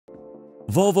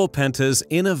Volvo Penta's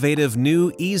innovative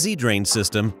new Easy Drain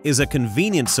system is a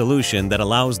convenient solution that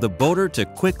allows the boater to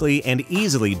quickly and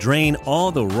easily drain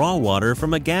all the raw water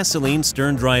from a gasoline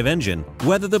stern-drive engine,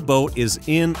 whether the boat is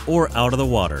in or out of the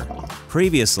water.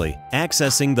 Previously,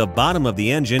 accessing the bottom of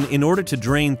the engine in order to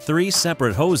drain 3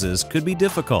 separate hoses could be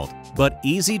difficult, but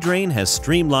Easy Drain has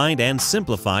streamlined and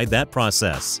simplified that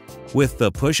process. With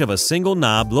the push of a single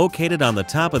knob located on the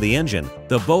top of the engine,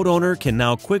 the boat owner can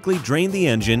now quickly drain the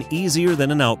engine easier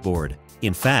than an outboard.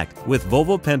 In fact, with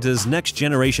Volvo Penta's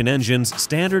next-generation engine's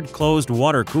standard closed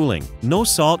water cooling, no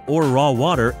salt or raw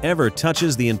water ever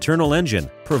touches the internal engine,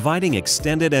 providing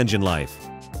extended engine life.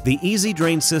 The Easy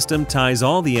Drain system ties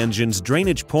all the engine's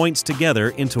drainage points together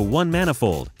into one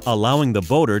manifold, allowing the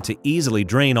boater to easily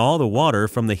drain all the water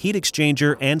from the heat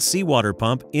exchanger and seawater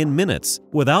pump in minutes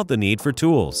without the need for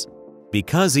tools.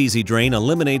 Because Easy Drain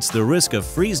eliminates the risk of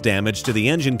freeze damage to the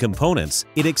engine components,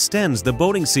 it extends the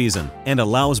boating season and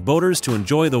allows boaters to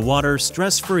enjoy the water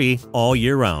stress-free all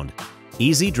year round.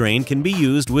 Easy Drain can be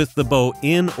used with the boat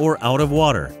in or out of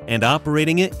water, and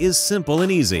operating it is simple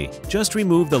and easy. Just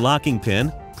remove the locking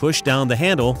pin, push down the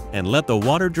handle, and let the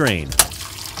water drain.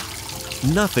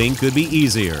 Nothing could be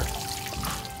easier.